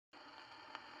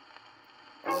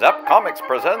Zap Comics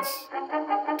presents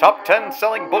Top 10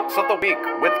 Selling Books of the Week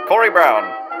with Corey Brown.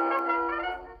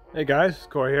 Hey guys,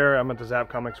 Corey here. I'm at the Zap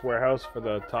Comics warehouse for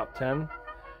the top 10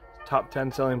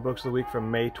 selling books of the week from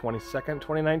May 22nd,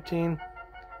 2019.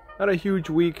 Not a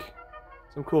huge week.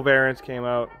 Some cool variants came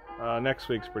out. Next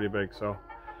week's pretty big, so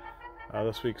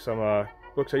this week some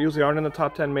books that usually aren't in the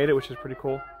top 10 made it, which is pretty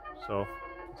cool. So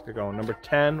let's get going. Number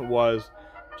 10 was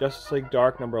Justice League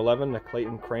Dark. Number 11, the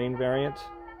Clayton Crane variant.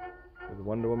 There's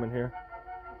Wonder Woman here.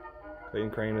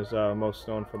 Clayton Crane is most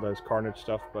known for those Carnage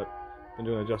stuff, but been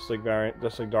doing the Justice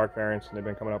League Dark variants, and they've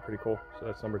been coming out pretty cool. So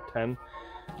that's number 10.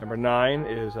 Number 9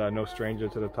 is no stranger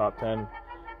to the top 10.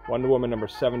 Wonder Woman number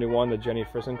 71, the Jenny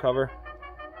Frison cover.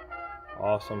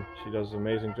 Awesome. She does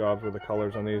amazing jobs with the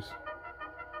colors on these.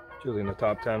 It's usually in the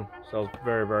top 10. Sells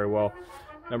very, very well.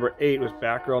 Number 8 was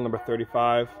Batgirl number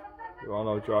 35. You all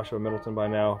know Joshua Middleton by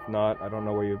now. If not, I don't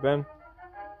know where you've been.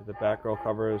 With the Batgirl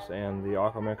covers and the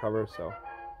Aquaman covers. So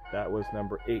that was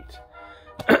number 8.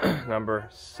 Number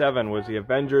 7 was the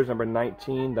Avengers. Number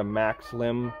 19, the Max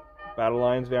Lim Battle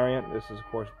Lines variant. This is, of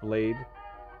course, Blade.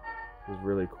 This is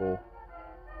really cool.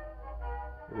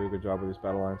 They do a good job with these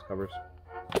Battle Lines covers.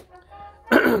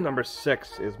 Number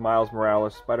 6 is Miles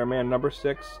Morales Spider-Man. Number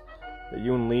 6, the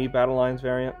Yoon Lee Battle Lines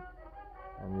variant.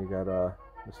 And you got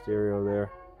Mysterio there.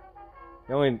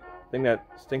 The only thing that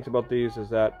stinks about these is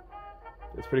that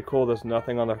it's pretty cool. There's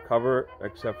nothing on the cover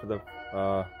except for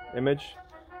the image,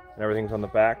 and everything's on the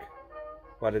back.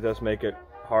 But it does make it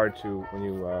hard to when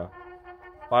you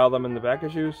file them in the back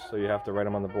issues, so you have to write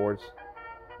them on the boards.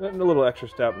 A little extra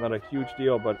step, not a huge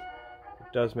deal, but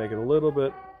it does make it a little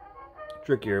bit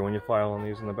trickier when you file on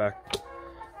these in the back.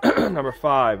 Number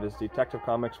 5 is Detective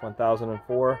Comics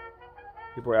 1004.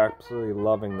 People are absolutely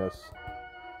loving this.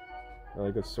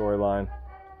 Really good storyline.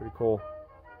 Pretty cool.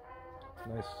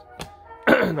 Nice.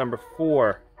 Number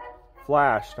 4,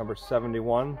 Flash number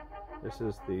 71. This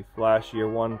is the Flash Year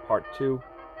 1 Part 2.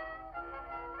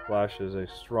 Flash is a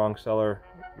strong seller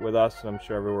with us, and I'm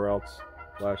sure everywhere else.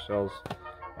 Flash sells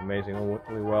amazingly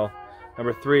well.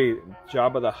 Number 3,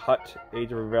 Jabba the Hutt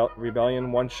Age of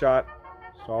Rebellion one-shot.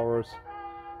 Star Wars.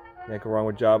 Can't go wrong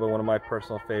with Jabba, one of my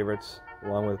personal favorites,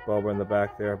 along with Boba in the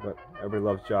back there, but everybody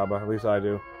loves Jabba, at least I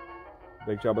do.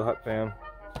 Big Jabba the Hutt fan.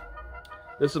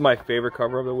 This is my favorite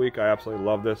cover of the week. I absolutely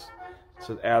love this. This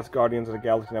is Asgardians of the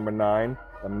Galaxy number 9,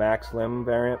 the Max Lim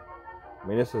variant. I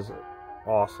mean, this is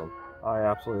awesome. I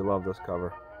absolutely love this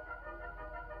cover.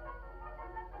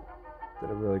 Did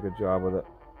a really good job with it.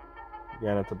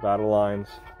 Again, it's a Battle Lines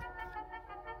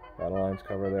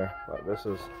cover there, but this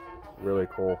is really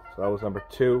cool. So that was number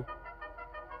 2.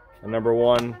 And number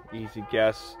 1, easy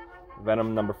guess,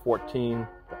 Venom number 14,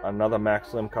 another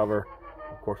Max Lim cover,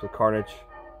 of course with Carnage.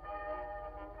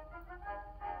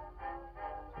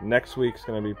 Next week's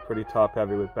going to be pretty top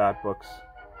heavy with Bat books,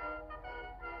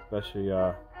 especially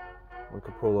when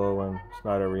Capullo and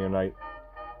Snyder reunite,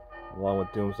 along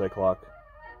with Doomsday Clock.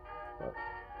 But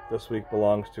this week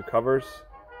belongs to covers,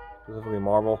 specifically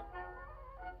Marvel.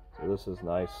 So this is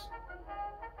nice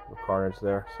with Carnage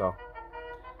there. So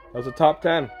that was the top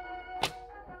 10. That's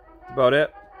about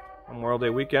it. Memorial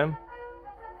Day weekend.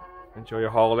 Enjoy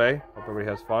your holiday. Hope everybody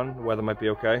has fun. The weather might be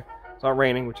okay. It's not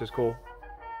raining, which is cool.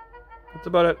 That's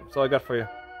about it. That's all I got for you.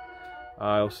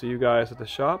 I'll see you guys at the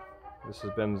shop. This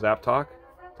has been Zap Talk,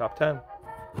 Top 10.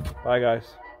 Bye,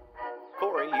 guys.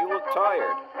 Corey, you look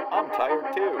tired. I'm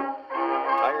tired too.